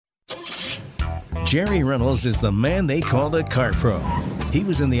Jerry Reynolds is the man they call the Car Pro. He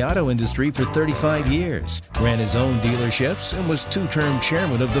was in the auto industry for 35 years, ran his own dealerships, and was two-term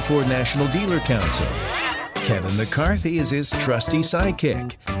chairman of the Ford National Dealer Council. Kevin McCarthy is his trusty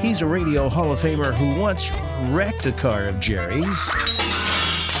sidekick. He's a Radio Hall of Famer who once wrecked a car of Jerry's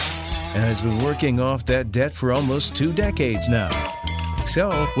and has been working off that debt for almost 2 decades now.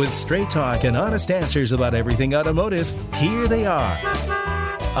 So, with straight talk and honest answers about everything automotive, here they are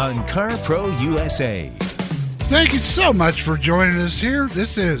on Car Pro USA. Thank you so much for joining us here.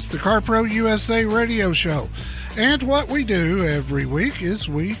 This is the Car Pro USA radio show. And what we do every week is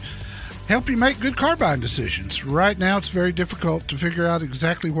we help you make good car buying decisions. Right now, it's very difficult to figure out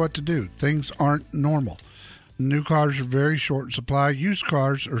exactly what to do. Things aren't normal. New cars are very short in supply. Used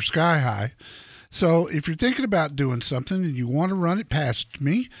cars are sky high. So if you're thinking about doing something and you want to run it past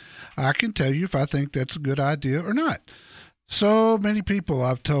me, I can tell you if I think that's a good idea or not. So many people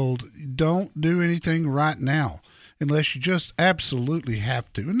I've told, don't do anything right now unless you just absolutely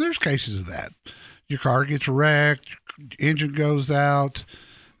have to. And there's cases of that. Your car gets wrecked, your engine goes out,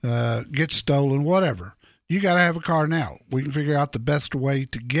 gets stolen, whatever. You got to have a car now. We can figure out the best way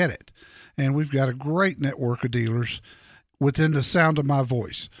to get it. And we've got a great network of dealers within the sound of my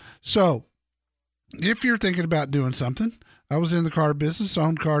voice. So if you're thinking about doing something, I was in the car business,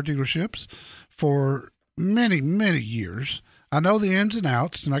 owned car dealerships for many, many years. I know the ins and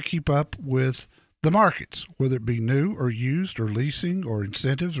outs, and I keep up with the markets, whether it be new or used or leasing or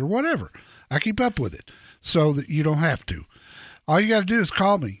incentives or whatever. I keep up with it so that you don't have to. All you got to do is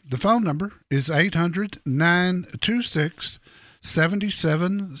call me. The phone number is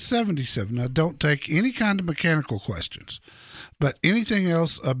 800-926-7777. Now, don't take any kind of mechanical questions, but anything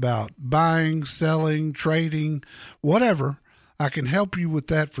else about buying, selling, trading, whatever, I can help you with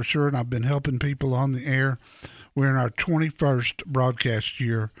that for sure, and I've been helping people on the air. We're in our 21st broadcast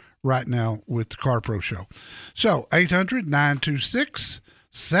year right now with the Car Pro Show. So,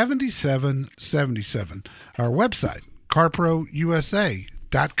 800-926-7777. Our website,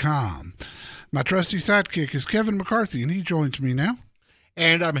 carprousa.com. My trusty sidekick is Kevin McCarthy, and he joins me now.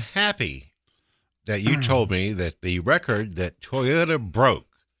 And I'm happy that you told me that the record that Toyota broke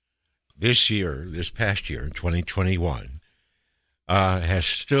this past year, in 2021, has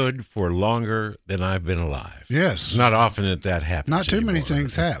stood for longer than I've been alive. Yes. It's not often that happens. Not too many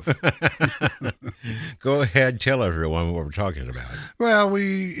things have. Go ahead, tell everyone what we're talking about. Well,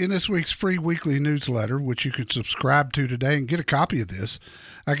 in this week's free weekly newsletter, which you can subscribe to today and get a copy of this,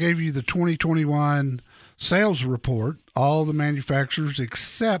 I gave you the 2021 sales report, all the manufacturers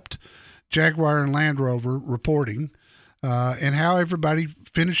except Jaguar and Land Rover reporting, and how everybody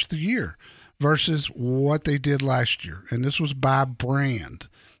finished the year versus what they did last year. And this was by brand,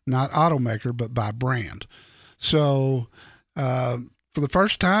 not automaker, but by brand. So for the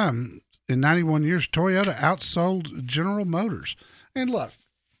first time in 91 years, Toyota outsold General Motors. And look,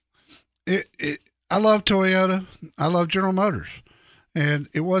 I love Toyota. I love General Motors. And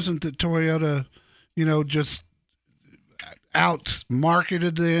it wasn't that Toyota, just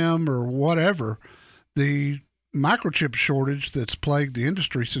out-marketed them or whatever. The microchip shortage that's plagued the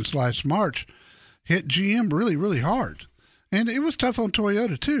industry since last March hit GM really, really hard. And it was tough on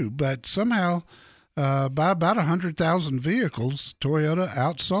Toyota too, but somehow by about 100,000 vehicles, Toyota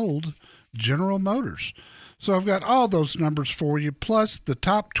outsold General Motors. So I've got all those numbers for you, plus the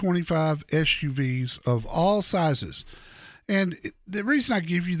top 25 SUVs of all sizes. And the reason I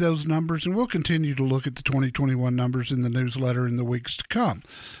give you those numbers, and we'll continue to look at the 2021 numbers in the newsletter in the weeks to come,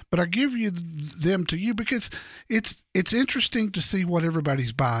 but I give you them to you because it's interesting to see what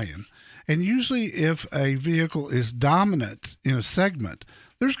everybody's buying. And usually if a vehicle is dominant in a segment,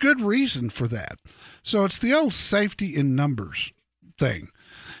 there's good reason for that. So it's the old safety in numbers thing.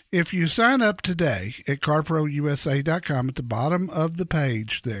 If you sign up today at carprousa.com, at the bottom of the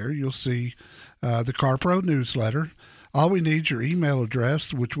page there, you'll see the CarPro newsletter. All we need is your email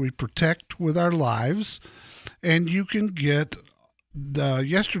address, which we protect with our lives, and you can get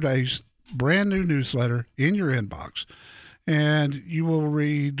yesterday's brand new newsletter in your inbox. And you will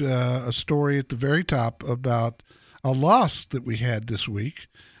read a story at the very top about a loss that we had this week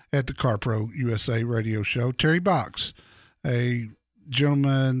at the CarPro USA radio show. Terry Box, a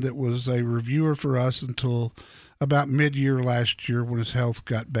gentleman that was a reviewer for us until about mid-year last year when his health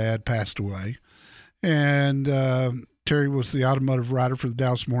got bad, passed away. And Terry was the automotive writer for the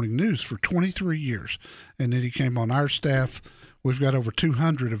Dallas Morning News for 23 years. And then he came on our staff. We've got over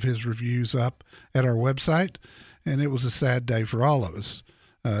 200 of his reviews up at our website. And it was a sad day for all of us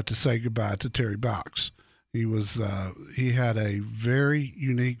to say goodbye to Terry Box. He had a very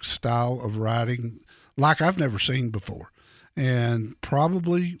unique style of writing like I've never seen before. and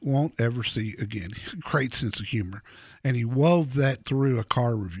probably won't ever see again. Great sense of humor. And he wove that through a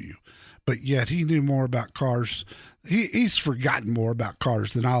car review. But yet he knew more about cars. He's forgotten more about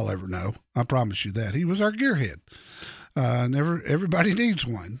cars than I'll ever know. I promise you that. He was our gearhead. Everybody needs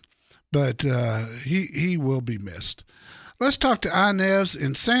one. But he will be missed. Let's talk to Inez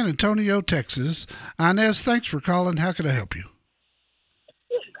in San Antonio, Texas. Inez, thanks for calling. How can I help you?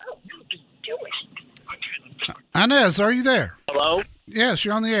 Inez, are you there? Hello? Yes,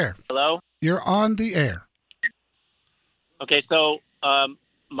 you're on the air. Hello? You're on the air. Okay, so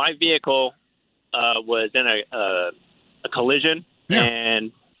my vehicle was in a collision, Yeah.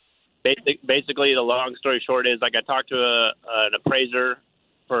 and basically the long story short is, like, I talked to an appraiser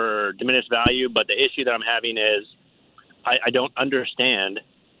for diminished value, but the issue that I'm having is I don't understand,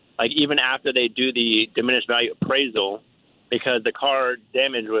 like, even after they do the diminished value appraisal, because the car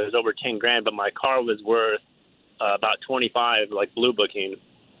damage was over 10 grand, but my car was worth about 25, like Blue Booking.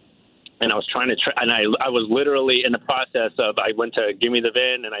 And I was trying to, and I was literally in the process of, I went to give me the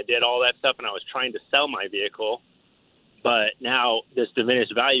VIN and I did all that stuff, and I was trying to sell my vehicle. But now this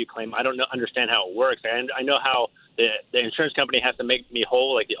diminished value claim, I don't understand how it works. And I know how the insurance company has to make me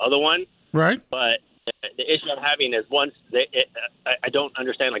whole like the other one. Right. But the issue I'm having is I don't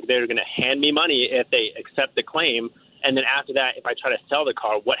understand, like, they're going to hand me money if they accept the claim. And then after that, if I try to sell the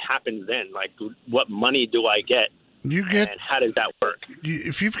car, what happens then? Like, what money do I get? And how does that work?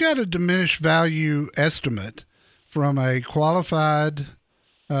 If you've got a diminished value estimate from a qualified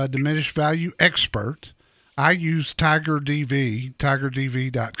diminished value expert, I use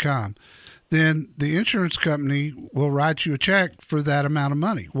tigerdv.com, then the insurance company will write you a check for that amount of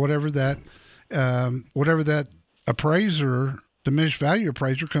money, whatever that appraiser, diminished value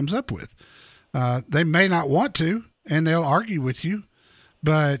appraiser, comes up with. They may not want to, and they'll argue with you,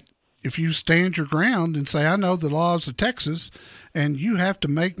 but if you stand your ground and say, I know the laws of Texas, and you have to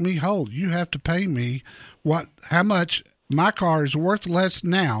make me whole, you have to pay me how much my car is worth less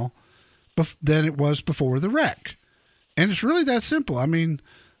now than it was before the wreck. And it's really that simple. I mean,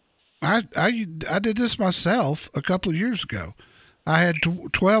 I did this myself a couple of years ago. I had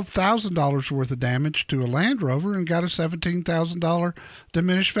 $12,000 worth of damage to a Land Rover and got a $17,000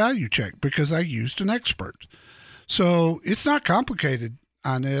 diminished value check because I used an expert. So it's not complicated,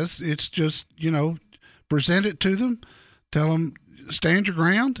 Inez. It's just, present it to them, tell them, stand your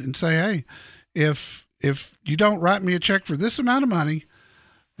ground, and say, hey, if you don't write me a check for this amount of money,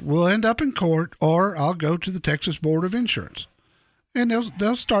 we'll end up in court, or I'll go to the Texas Board of Insurance, and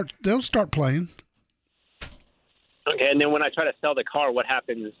they'll start playing. Okay, and then when I try to sell the car, what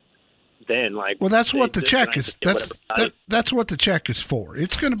happens then? Like, well, that's what the check is. That's what the check is for.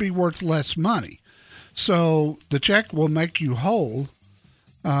 It's going to be worth less money, so the check will make you whole,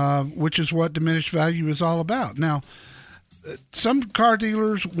 which is what diminished value is all about. Now, some car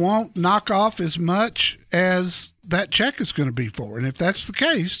dealers won't knock off as much as that check is going to be for. And if that's the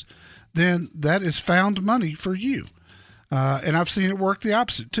case, then that is found money for you. And I've seen it work the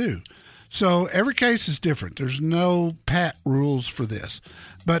opposite too. So every case is different. There's no pat rules for this.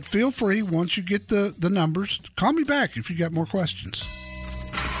 But feel free, once you get the numbers, call me back if you got more questions.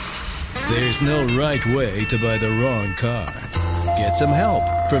 There's no right way to buy the wrong car. Get some help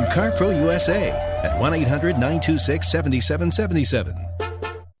from CarPro USA at 1-800-926-7777.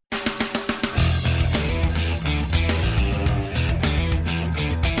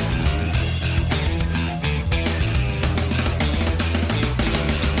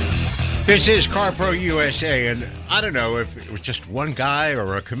 This is CarPro USA, and I don't know if it was just one guy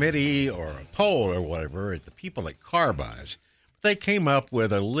or a committee or a poll or whatever, the people at CarBuzz, they came up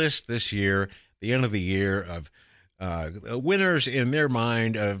with a list this year, the end of the year, of winners in their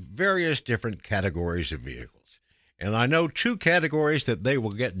mind of various different categories of vehicles. And I know two categories that they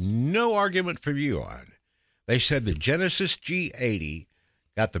will get no argument from you on. They said the Genesis G80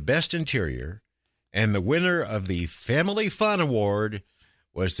 got the best interior, and the winner of the Family Fun Award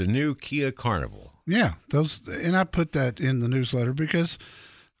was the new Kia Carnival. Yeah, and I put that in the newsletter because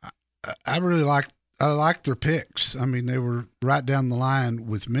I really liked their picks. I mean, they were right down the line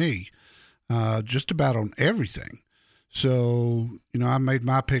with me, just about on everything. So, I made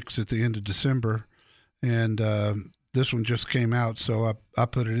my picks at the end of December, and this one just came out, so I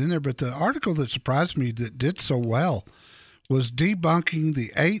put it in there. But the article that surprised me that did so well was debunking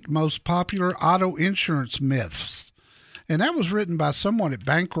the 8 most popular auto insurance myths. And that was written by someone at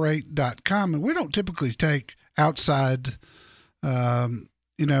bankrate.com. And we don't typically take outside articles,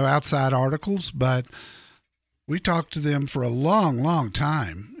 but we talked to them for a long, long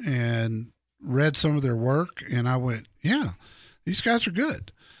time and read some of their work. And I went, yeah, these guys are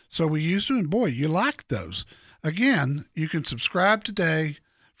good. So we used them, and boy, you liked those. Again, you can subscribe today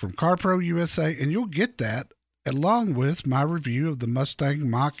from CarPro USA, and you'll get that along with my review of the Mustang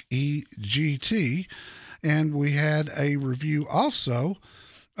Mach-E GT. And we had a review also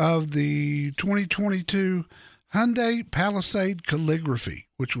of the 2022 Hyundai Palisade Calligraphy,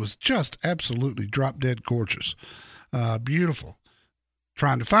 which was just absolutely drop-dead gorgeous. Beautiful.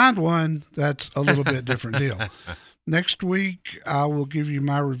 Trying to find one, that's a little bit different deal. Next week, I will give you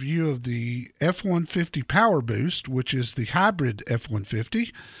my review of the F-150 Power Boost, which is the hybrid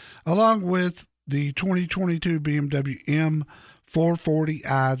F-150, along with the 2022 BMW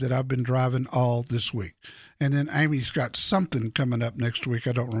M440i that I've been driving all this week. And then Amy's got something coming up next week.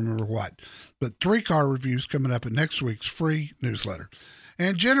 I don't remember what. But 3 car reviews coming up in next week's free newsletter.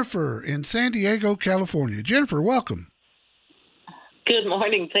 And Jennifer in San Diego, California. Jennifer, welcome. Good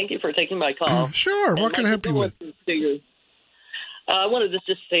morning. Thank you for taking my call. Sure. What can I help you with? I wanted to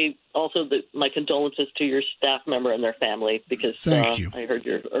just say also that my condolences to your staff member and their family, because Thank you. I heard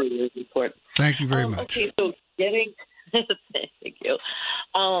your earlier report. Thank you very much. Okay, so thank you.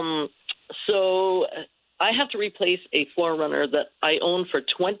 So I have to replace a 4Runner that I owned for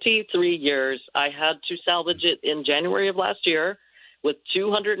 23 years. I had to salvage it in January of last year with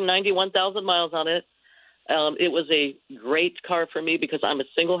 291,000 miles on it. It was a great car for me because I'm a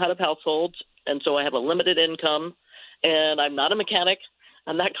single head of household, and so I have a limited income, and I'm not a mechanic.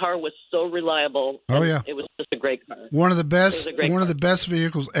 And that car was so reliable. Oh yeah, it was just a great car. One of the best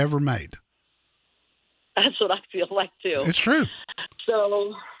vehicles ever made. That's what I feel like too. It's true.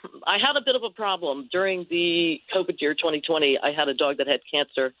 So I had a bit of a problem during the COVID year 2020. I had a dog that had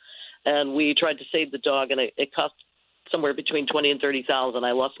cancer, and we tried to save the dog, and it cost somewhere between $20,000 and $30,000.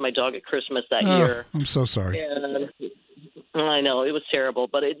 I lost my dog at Christmas that year. I'm so sorry. And I know, it was terrible,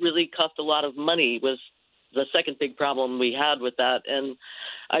 but it really cost a lot of money. Was the second big problem we had with that, and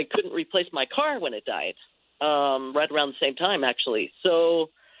I couldn't replace my car when it died. Right around the same time, actually.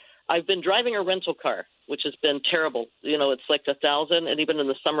 So I've been driving a rental car, which has been terrible. You know, it's like $1,000, and even in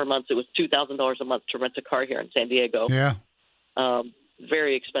the summer months, it was $2,000 a month to rent a car here in San Diego. Yeah.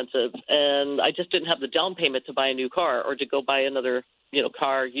 Very expensive, and I just didn't have the down payment to buy a new car or to go buy another,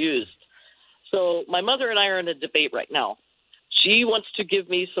 car used. So my mother and I are in a debate right now. She wants to give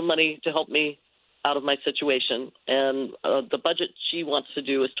me some money to help me out of my situation, and the budget she wants to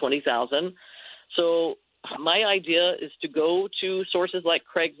do is $20,000. So my idea is to go to sources like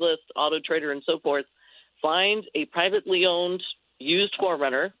Craigslist, Auto Trader, and so forth, find a privately owned used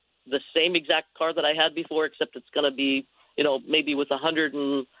 4Runner, the same exact car that I had before, except it's going to be maybe with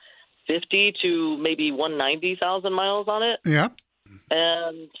 150 to maybe 190,000 miles on it. Yeah.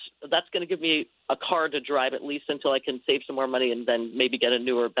 And that's going to give me a car to drive at least until I can save some more money and then maybe get a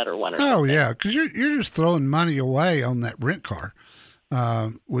newer, better one. Yeah, because you're just throwing money away on that rent car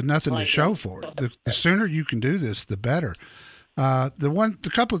with nothing to show for it. The sooner you can do this, the better. The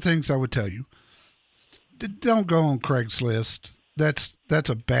couple of things I would tell you: don't go on Craigslist. That's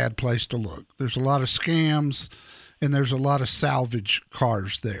a bad place to look. There's a lot of scams, and there's a lot of salvage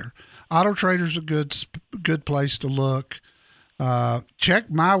cars there. Auto Trader's a good place to look. Check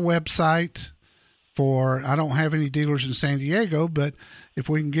my website I don't have any dealers in San Diego, but if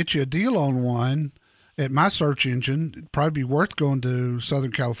we can get you a deal on one at my search engine, it'd probably be worth going to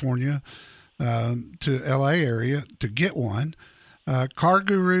Southern California, to LA area to get one. Car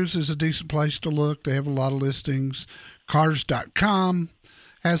Gurus is a decent place to look. They have a lot of listings. Cars.com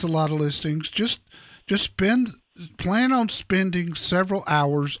has a lot of listings. Just plan on spending several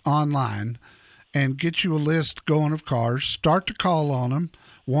hours online and get you a list going of cars. Start to call on them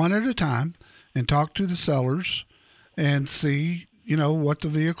one at a time and talk to the sellers and see, what the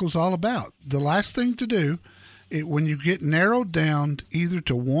vehicle's all about. The last thing to do when you get narrowed down either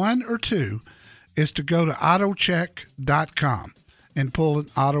to one or two is to go to autocheck.com and pull an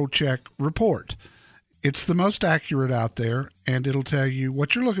AutoCheck report. It's the most accurate out there, and it'll tell you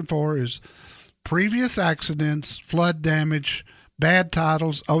what you're looking for is previous accidents, flood damage, bad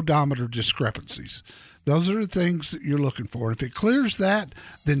titles, odometer discrepancies. Those are the things that you're looking for. If it clears that,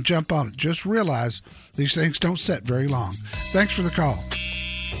 then jump on it. Just realize these things don't set very long. Thanks for the call.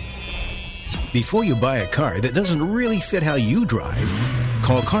 Before you buy a car that doesn't really fit how you drive,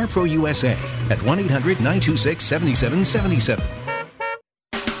 call CarPro USA at 1-800-926-7777.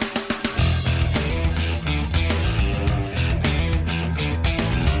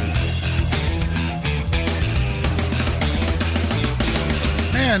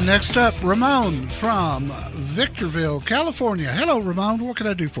 And next up, Ramon from Victorville, California. Hello, Ramon. What can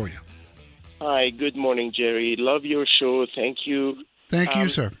I do for you? Hi. Good morning, Jerry. Love your show. Thank you. Thank you,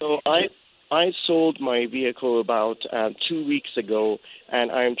 sir. So I sold my vehicle about 2 weeks ago, and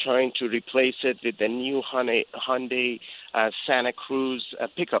I'm trying to replace it with the new Hyundai Santa Cruz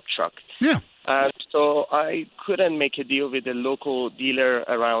pickup truck. Yeah. So I couldn't make a deal with a local dealer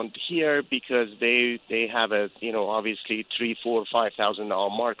around here because they have a obviously $3,000, $4,000,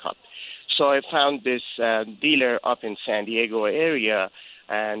 $5,000 markup. So I found this dealer up in San Diego area,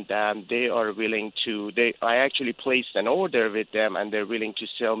 and they are willing to. I actually placed an order with them, and they're willing to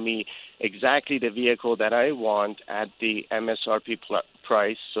sell me exactly the vehicle that I want at the MSRP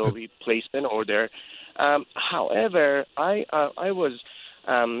price. So we placed an order. However, I was.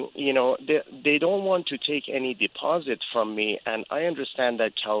 They don't want to take any deposit from me, and I understand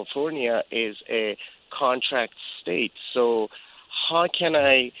that California is a contract state. So how can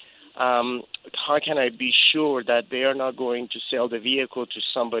I be sure that they are not going to sell the vehicle to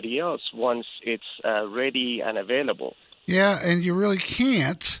somebody else once it's ready and available? Yeah, and you really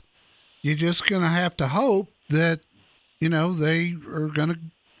can't. You're just going to have to hope that, they are going to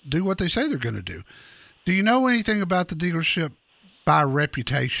do what they say they're going to do. Do you know anything about the dealership by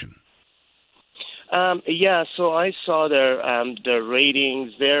reputation? Yeah, so I saw their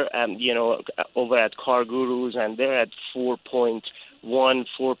ratings. They're over at Car Gurus, and they're at 4.1,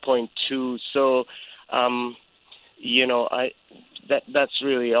 4.2. So that's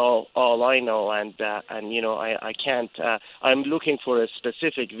really all I know, and I can't. I'm looking for a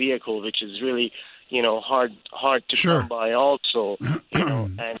specific vehicle, which is really hard to come by. Also,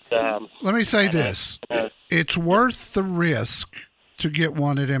 and let me say this: it's worth the risk to get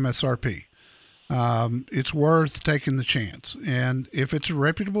one at MSRP. It's worth taking the chance, and if it's a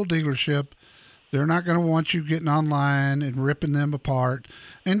reputable dealership, they're not going to want you getting online and ripping them apart.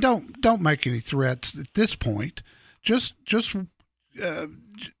 And don't make any threats at this point. Just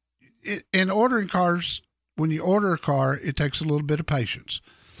in ordering cars, when you order a car, it takes a little bit of patience,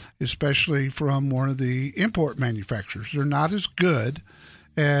 especially from one of the import manufacturers. They're not as good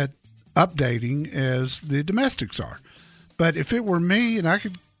at updating as the domestics are. But if it were me and I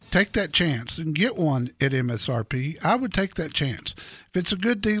could take that chance and get one at MSRP, I would take that chance. If it's a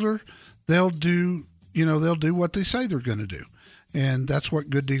good dealer, they'll do what they say they're going to do. And that's what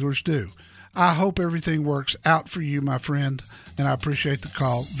good dealers do. I hope everything works out for you, my friend, and I appreciate the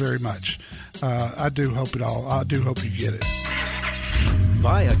call very much. I do hope you get it.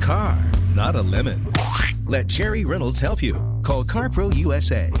 Buy a car, not a lemon. Let Jerry Reynolds help you. Call CarPro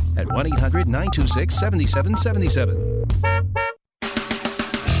USA at 1-800-926-7777.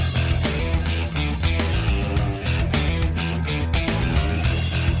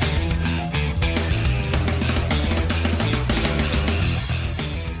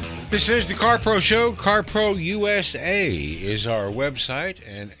 This is the CarPro Show. CarPro USA is our website,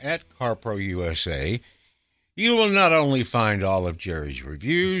 and at CarPro USA, you will not only find all of Jerry's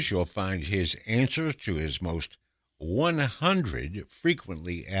reviews, you'll find his answers to his most 100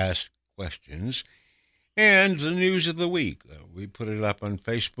 frequently asked questions, and the news of the week. We put it up on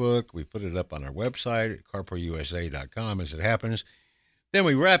Facebook. We put it up on our website at carprousa.com as it happens. Then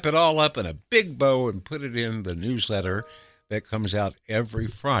we wrap it all up in a big bow and put it in the newsletter that comes out every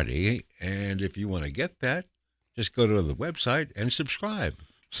Friday. And if you want to get that, just go to the website and subscribe.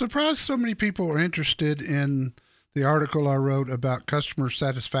 Surprised so many people are interested in the article I wrote about customer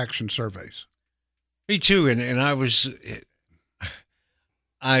satisfaction surveys. Me too. And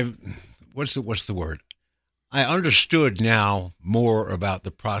what's the word? I understood now more about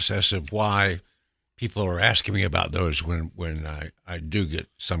the process of why people are asking me about those when I do get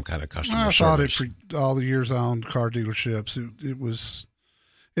some kind of customer service. I thought it for all the years I owned car dealerships.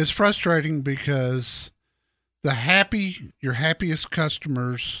 It's frustrating because your happiest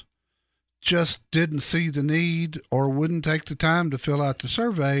customers just didn't see the need or wouldn't take the time to fill out the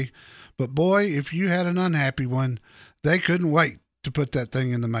survey. But boy, if you had an unhappy one, they couldn't wait to put that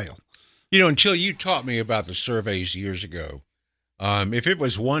thing in the mail. Until you taught me about the surveys years ago, if it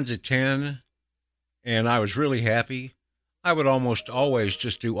was 1 to 10 and I was really happy, I would almost always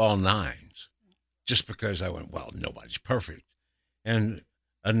just do all 9s just because I went, well, nobody's perfect. And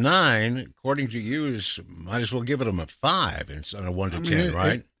a 9, according to you, might as well give them a 5 instead of 1 to 10,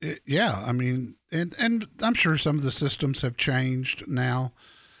 right? Yeah. I mean, and I'm sure some of the systems have changed now,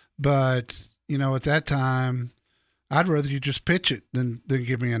 but, at that time, I'd rather you just pitch it than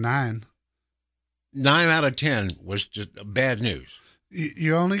give me a 9. 9 out of 10 was just bad news.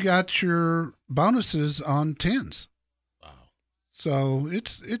 You only got your bonuses on 10s. Wow. So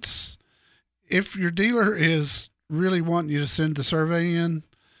it's if your dealer is really wanting you to send the survey in,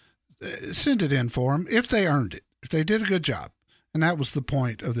 send it in for them if they earned it, if they did a good job. And that was the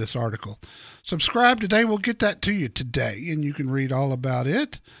point of this article. Subscribe today. We'll get that to you today, and you can read all about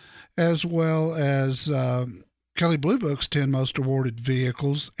it. as well as Kelley Blue Book's 10 most awarded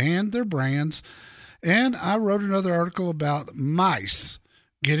vehicles and their brands. And I wrote another article about mice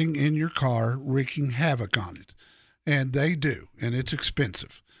getting in your car, wreaking havoc on it. And they do, and it's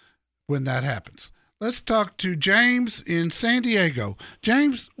expensive when that happens. Let's talk to James in San Diego.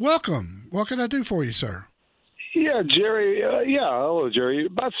 James, welcome. What can I do for you, sir? Yeah, Jerry. Hello, Jerry.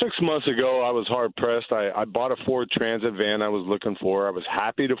 About 6 months ago, I was hard-pressed. I bought a Ford Transit van I was looking for. I was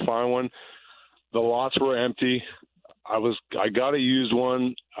happy to find one. The lots were empty. I got a used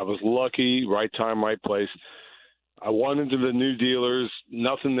one. I was lucky, right time, right place. I went into the new dealers,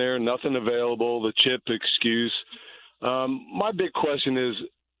 nothing there, nothing available, the chip excuse. My big question is,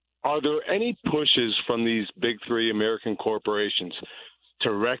 are there any pushes from these big three American corporations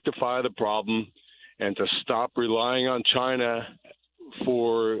to rectify the problem and to stop relying on China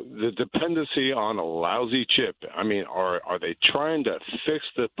for the dependency on a lousy chip? I mean, are they trying to fix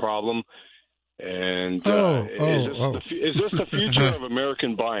the problem? And is this the future of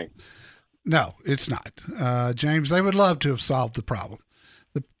American buying? No, it's not. James, they would love to have solved the problem.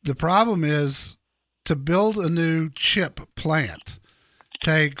 The problem is to build a new chip plant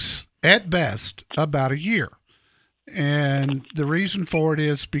takes, at best, about a year. And the reason for it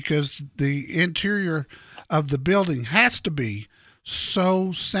is because the interior of the building has to be so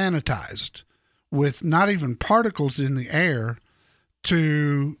sanitized with not even particles in the air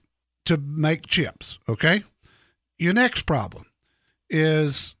to make chips, okay? Your next problem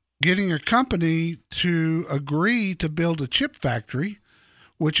is getting a company to agree to build a chip factory,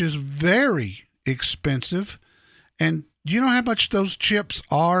 which is very expensive. And do you know how much those chips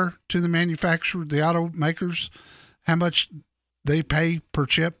are to the manufacturer, the automakers? How much they pay per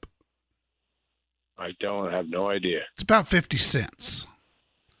chip? I don't have no idea. It's about 50 cents.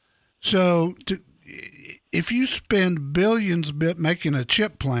 So if you spend billions making a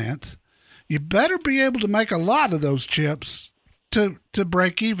chip plant, you better be able to make a lot of those chips to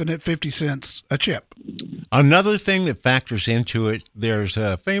break even at 50 cents a chip. Another thing that factors into it, there's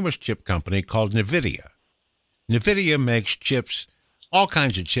a famous chip company called NVIDIA. NVIDIA makes chips, all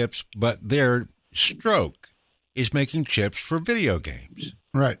kinds of chips, but their stroke is making chips for video games.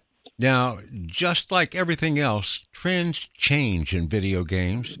 Right. Now, just like everything else, trends change in video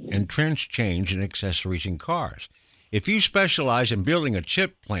games and trends change in accessories in cars. If you specialize in building a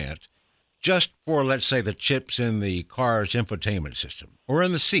chip plant just for, let's say, the chips in the car's infotainment system or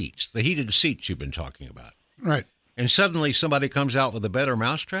in the seats, the heated seats you've been talking about. Right. And suddenly somebody comes out with a better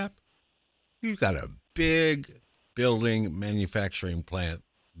mousetrap, you've got a big building manufacturing plant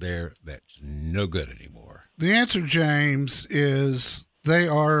there that's no good anymore. The answer, James, is they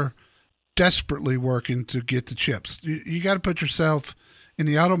are desperately working to get the chips. You got to put yourself in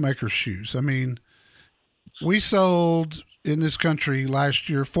the automaker's shoes. I mean, we sold in this country last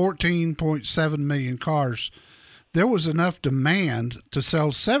year 14.7 million cars. There was enough demand to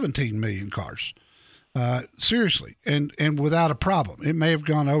sell 17 million cars. Seriously, and without a problem. It may have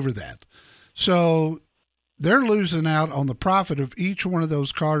gone over that. So they're losing out on the profit of each one of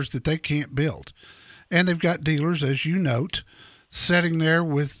those cars that they can't build. And they've got dealers, as you note, sitting there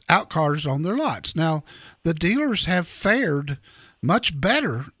without cars on their lots. Now, the dealers have fared much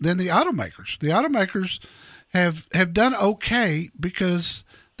better than the automakers. The automakers have done okay because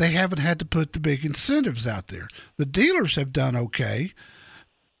they haven't had to put the big incentives out there. The dealers have done okay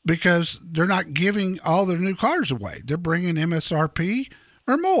because they're not giving all their new cars away. They're bringing MSRP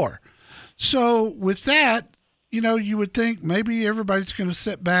or more. So with that, you would think maybe everybody's going to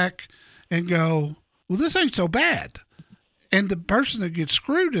sit back and go, well, this ain't so bad. And the person that gets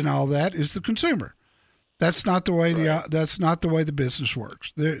screwed in all that is the consumer. That's not the way the business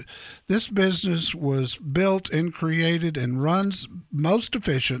works. This business was built and created and runs most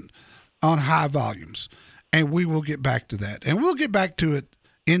efficient on high volumes. And we will get back to that. And we'll get back to it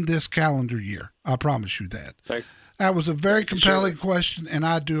in this calendar year. I promise you that. Thanks. That was a very compelling question, and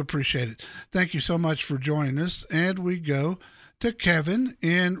I do appreciate it. Thank you so much for joining us. And we go to Kevin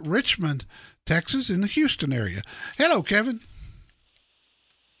in Richmond, Texas, in the Houston area. Hello, Kevin.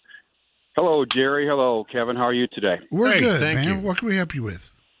 Hello, Jerry. Hello, Kevin. How are you today? We're good, thank man. you. What can we help you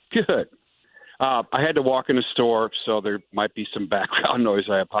with? Good. I had to walk in the store, so there might be some background noise.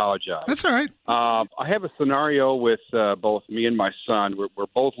 I apologize. That's all right. I have a scenario with both me and my son. We're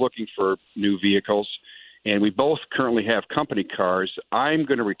both looking for new vehicles, and we both currently have company cars. I'm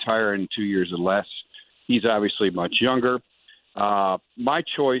going to retire in 2 years or less. He's obviously much younger. My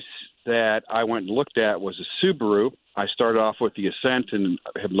choice that I went and looked at was a Subaru. I started off with the Ascent and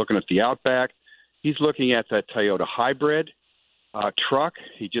I'm looking at the Outback. He's looking at that Toyota Hybrid. truck.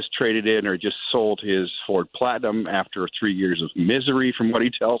 He just traded in or just sold his Ford Platinum after 3 years of misery, from what he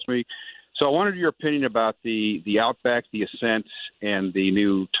tells me. So I wanted your opinion about the Outback, the Ascent, and the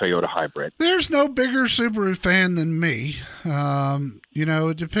new Toyota Hybrid. There's no bigger Subaru fan than me.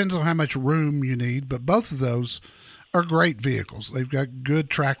 It depends on how much room you need, but both of those are great vehicles. They've got good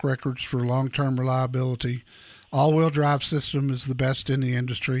track records for long-term reliability. All-wheel drive system is the best in the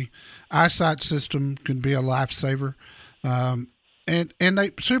industry. EyeSight system can be a lifesaver.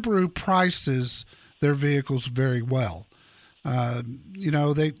 Subaru prices their vehicles very well.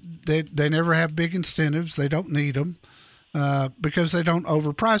 They never have big incentives. They don't need them because they don't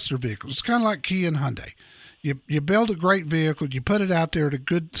overprice their vehicles. It's kind of like Kia and Hyundai. You build a great vehicle, you put it out there at a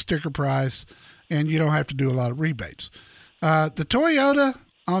good sticker price, and you don't have to do a lot of rebates. The Toyota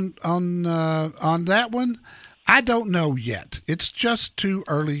on that one, I don't know yet. It's just too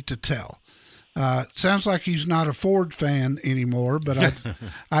early to tell. Sounds like he's not a Ford fan anymore, but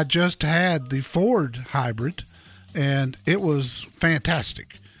I just had the Ford Hybrid, and it was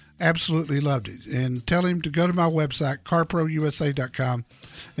fantastic. Absolutely loved it. And tell him to go to my website, carprousa.com,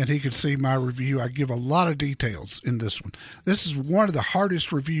 and he can see my review. I give a lot of details in this one. This is one of the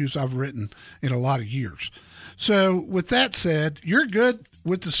hardest reviews I've written in a lot of years. So with that said, you're good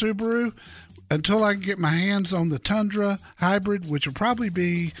with the Subaru until I can get my hands on the Tundra Hybrid, which will probably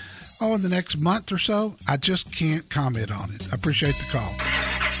be, in the next month or so. I just can't comment on it. I appreciate the call.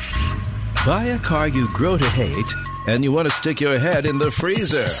 Buy a car you grow to hate and you want to stick your head in the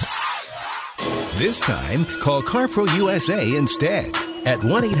freezer. This time, call CarPro USA instead at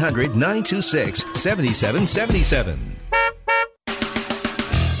 1-800-926-7777.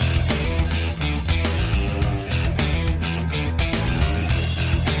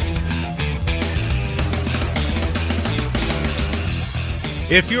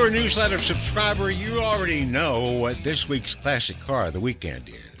 If you're a newsletter subscriber, you already know what this week's Classic Car of the Weekend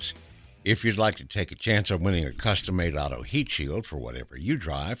is. If you'd like to take a chance on winning a custom-made auto heat shield for whatever you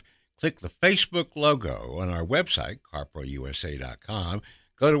drive, click the Facebook logo on our website, carprousa.com.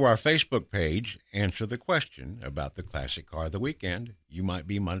 Go to our Facebook page, answer the question about the Classic Car of the Weekend. You might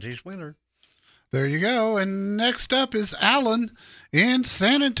be Monday's winner. There you go. And next up is Alan in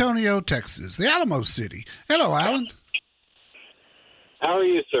San Antonio, Texas, the Alamo City. Hello, Alan. How are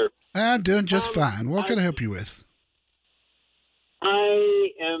you, sir? I'm doing just fine. What can I help you with?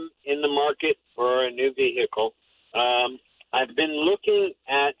 I am in the market for a new vehicle. I've been looking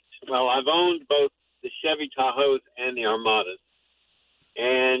at, I've owned both the Chevy Tahoes and the Armadas,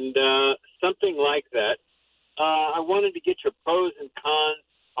 and something like that. I wanted to get your pros and cons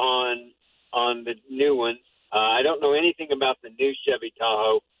on the new ones. I don't know anything about the new Chevy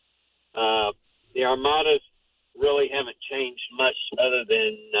Tahoe. The Armadas really haven't changed much other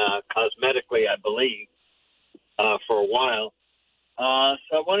than cosmetically, I believe, for a while.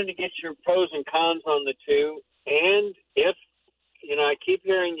 So I wanted to get your pros and cons on the two. And if, I keep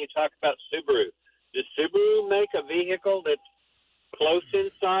hearing you talk about Subaru. Does Subaru make a vehicle that's close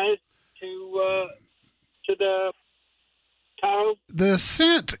in size to the Tahoe? The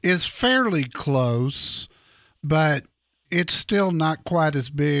Ascent is fairly close, but it's still not quite as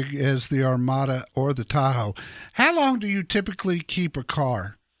big as the Armada or the Tahoe. How long do you typically keep a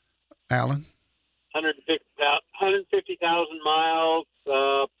car, Alan? 150,000 miles,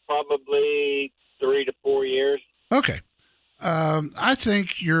 probably 3 to 4 years. Okay. I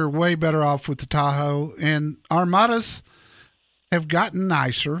think you're way better off with the Tahoe. And Armadas have gotten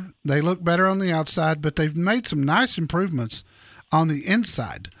nicer. They look better on the outside, but they've made some nice improvements on the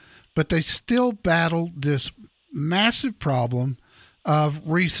inside. But they still battle this massive problem of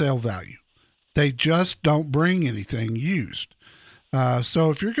resale value. They just don't bring anything used.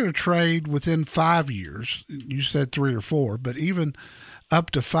 So if you're going to trade within 5 years, you said 3 or 4, but even up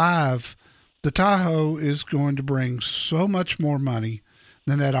to 5, the Tahoe is going to bring so much more money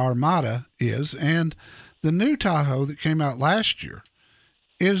than that Armada is. And the new Tahoe that came out last year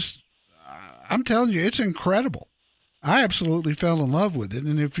is, I'm telling you, it's incredible. I absolutely fell in love with it.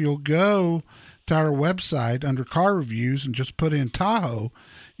 And if you'll go to our website under car reviews and just put in Tahoe,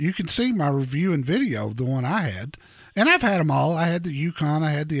 you can see my review and video of the one I had. And I've had them all. I had the Yukon, I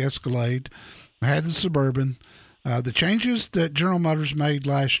had the Escalade, I had the Suburban. The changes that General Motors made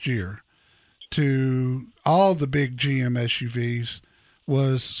last year to all the big GM SUVs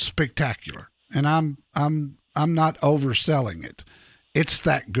was spectacular. And I'm not overselling it. It's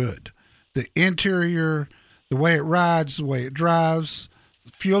that good. The interior, the way it rides, the way it drives,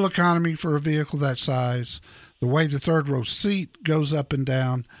 fuel economy for a vehicle that size, the way the third row seat goes up and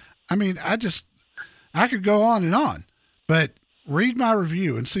down. I mean, I could go on and on, but read my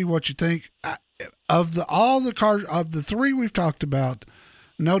review and see what you think. of all the cars, of the three we've talked about,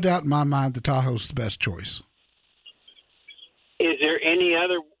 no doubt in my mind, the Tahoe's the best choice. Is there any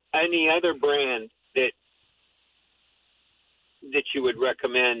other brand that you would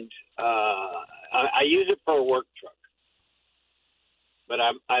recommend? I use it for a work truck, but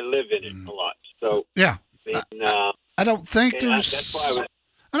I live in it a lot. So yeah, I don't think that's why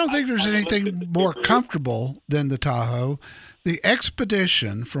I don't think there's anything more comfortable than the Tahoe. The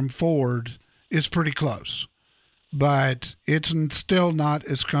Expedition from Ford is pretty close, but it's still not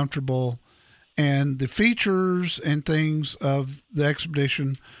as comfortable. And the features and things of the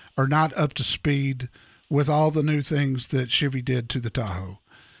Expedition are not up to speed with all the new things that Chevy did to the Tahoe.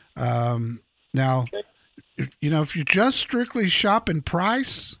 Now, if you're just strictly shopping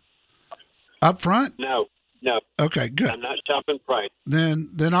price up front. No. Okay, good. I'm not shopping price.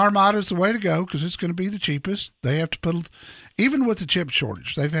 Then Armada's the way to go because it's going to be the cheapest. They have to put, even with the chip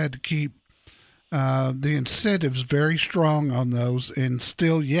shortage, they've had to keep the incentives very strong on those, and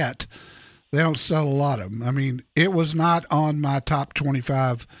still yet they don't sell a lot of them. I mean, it was not on my top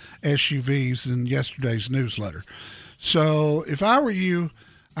 25 SUVs in yesterday's newsletter. So if I were you,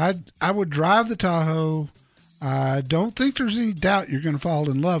 I would drive the Tahoe. I don't think there's any doubt you're going to fall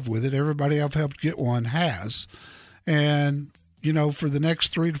in love with it. Everybody I've helped get one has. And, for the next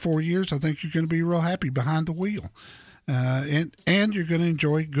 3 to 4 years, I think you're going to be real happy behind the wheel. And you're going to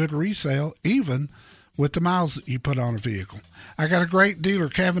enjoy good resale, even with the miles that you put on a vehicle. I got a great dealer,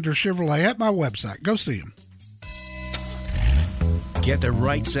 Cavendish Chevrolet, at my website. Go see him. Get the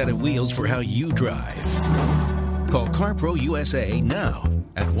right set of wheels for how you drive. Call CarPro USA now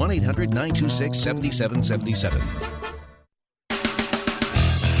at 1-800-926-7777.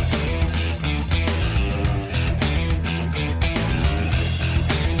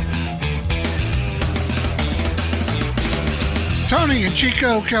 Tony in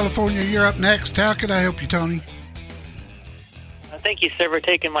Chico, California, you're up next. How can I help you, Tony? Thank you, sir, for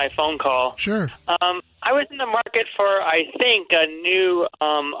taking my phone call. Sure. I was in the market for, I think, a new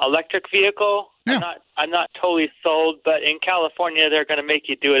electric vehicle. Yeah. I'm not totally sold, but in California, they're going to make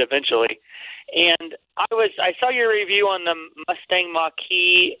you do it eventually. And I saw your review on the Mustang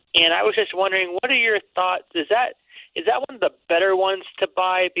Mach-E, and I was just wondering, what are your thoughts? Is that one of the better ones to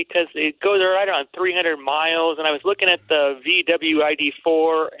buy because it goes right around 300 miles? And I was looking at the VW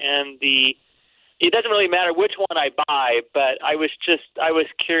ID4 and it doesn't really matter which one I buy, but I was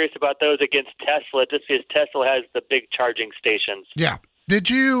curious about those against Tesla, just because Tesla has the big charging stations. Yeah. Did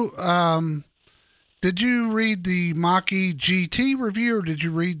you read the Mach-E GT review, or did you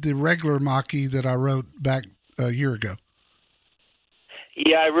read the regular Mach-E that I wrote back a year ago?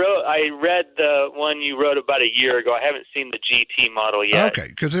 Yeah, I read the one you wrote about a year ago. I haven't seen the GT model yet. Okay,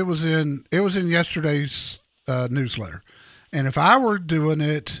 because it was in yesterday's newsletter, and if I were doing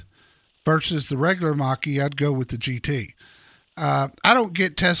it versus the regular Mach-E, I'd go with the GT. I don't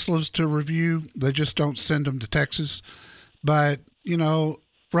get Teslas to review; they just don't send them to Texas. But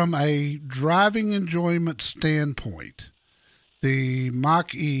from a driving enjoyment standpoint, the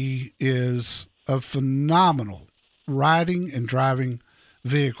Mach-E is a phenomenal riding and driving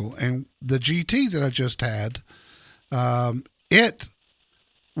vehicle. And the GT that I just had,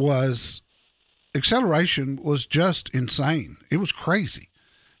 acceleration was just insane. It was crazy.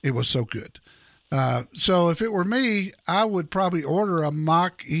 It was so good. So if it were me, I would probably order a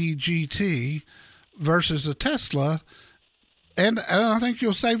Mach-E GT versus a Tesla. And I think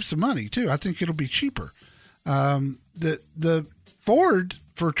you'll save some money too. I think it'll be cheaper. The Ford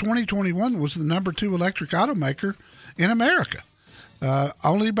for 2021 was the number 2 electric automaker in America,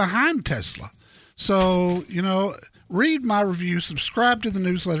 only behind Tesla. So, read my review, subscribe to the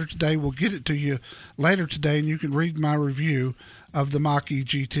newsletter today. We'll get it to you later today, and you can read my review of the Mach-E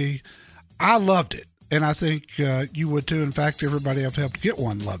GT. I loved it, and I think you would too. In fact, everybody I've helped get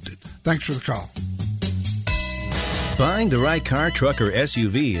one loved it. Thanks for the call. Buying the right car, truck, or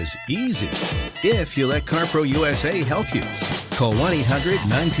SUV is easy if you let CarPro USA help you. Call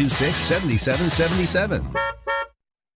 1-800-926-7777.